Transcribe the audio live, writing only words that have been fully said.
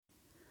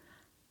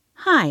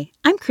Hi,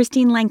 I'm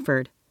Christine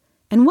Langford,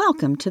 and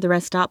welcome to the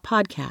Rest Stop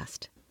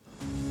Podcast.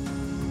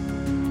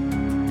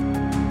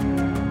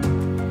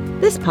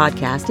 This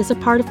podcast is a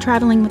part of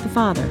Traveling with the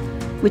Father,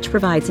 which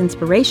provides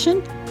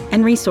inspiration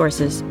and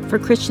resources for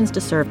Christians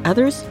to serve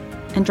others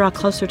and draw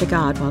closer to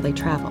God while they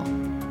travel.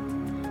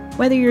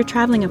 Whether you're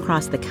traveling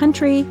across the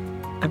country,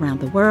 around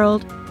the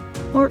world,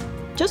 or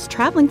just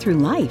traveling through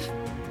life,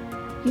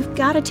 you've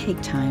got to take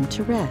time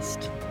to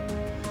rest.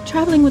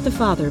 Traveling with the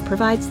Father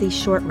provides these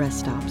short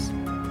rest stops,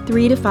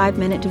 3 to 5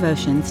 minute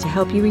devotions to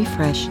help you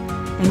refresh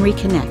and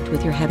reconnect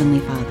with your Heavenly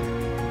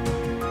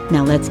Father.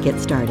 Now let's get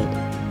started.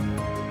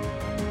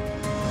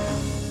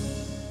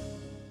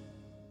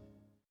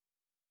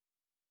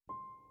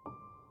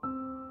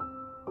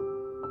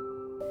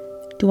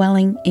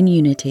 Dwelling in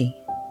unity.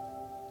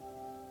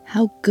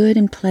 How good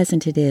and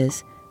pleasant it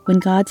is when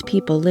God's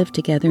people live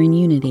together in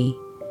unity.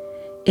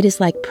 It is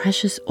like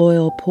precious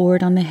oil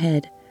poured on the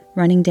head,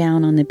 running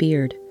down on the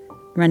beard,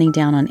 running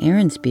down on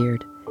Aaron's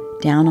beard,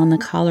 down on the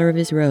collar of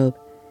his robe.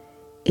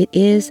 It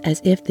is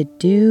as if the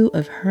dew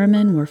of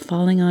Hermon were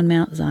falling on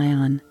Mount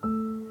Zion.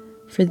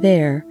 For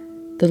there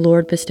the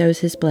Lord bestows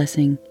his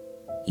blessing,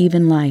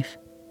 even life,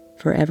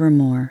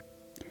 forevermore.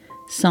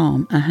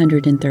 Psalm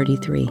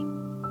 133.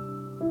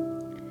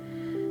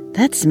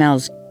 That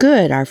smells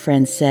good, our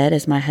friend said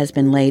as my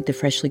husband laid the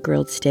freshly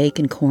grilled steak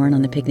and corn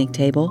on the picnic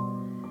table.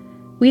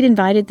 We'd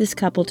invited this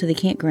couple to the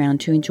campground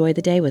to enjoy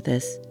the day with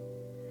us.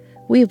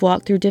 We have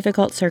walked through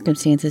difficult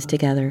circumstances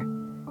together.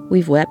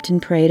 We've wept and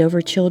prayed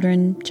over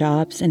children,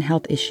 jobs, and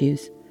health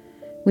issues.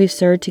 We've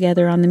served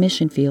together on the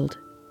mission field.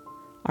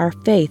 Our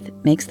faith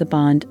makes the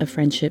bond of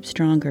friendship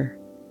stronger.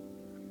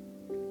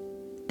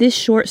 This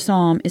short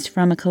psalm is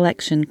from a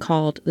collection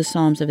called the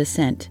Psalms of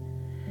Ascent.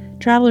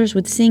 Travelers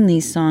would sing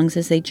these songs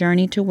as they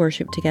journeyed to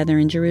worship together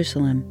in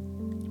Jerusalem.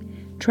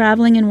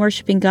 Traveling and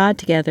worshiping God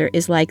together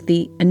is like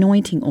the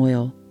anointing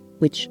oil,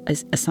 which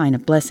is a sign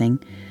of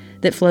blessing,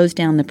 that flows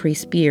down the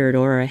priest's beard,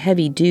 or a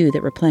heavy dew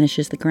that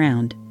replenishes the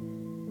ground.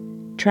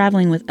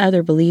 Traveling with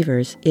other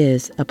believers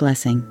is a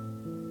blessing.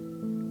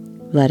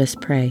 Let us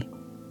pray.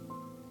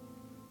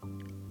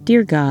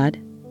 Dear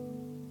God,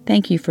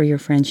 thank you for your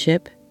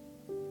friendship.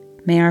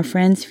 May our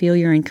friends feel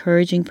your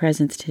encouraging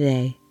presence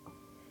today.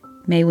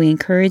 May we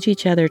encourage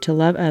each other to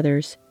love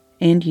others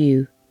and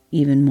you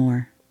even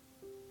more.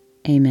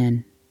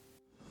 Amen.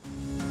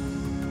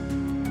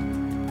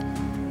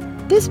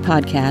 This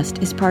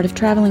podcast is part of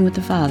Traveling with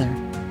the Father,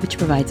 which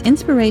provides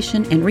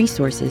inspiration and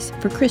resources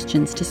for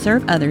Christians to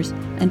serve others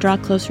and draw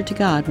closer to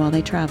God while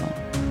they travel.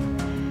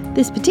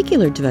 This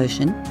particular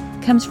devotion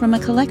comes from a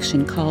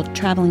collection called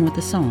Traveling with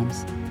the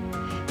Psalms.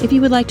 If you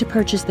would like to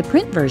purchase the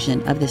print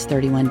version of this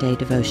 31-day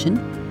devotion,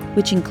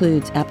 which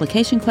includes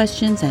application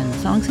questions and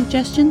song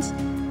suggestions,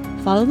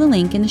 follow the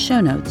link in the show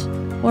notes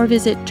or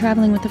visit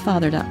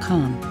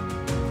travelingwiththefather.com.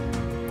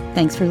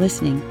 Thanks for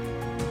listening.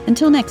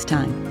 Until next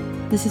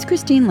time, this is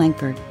Christine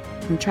Langford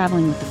from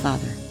Traveling with the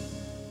Father.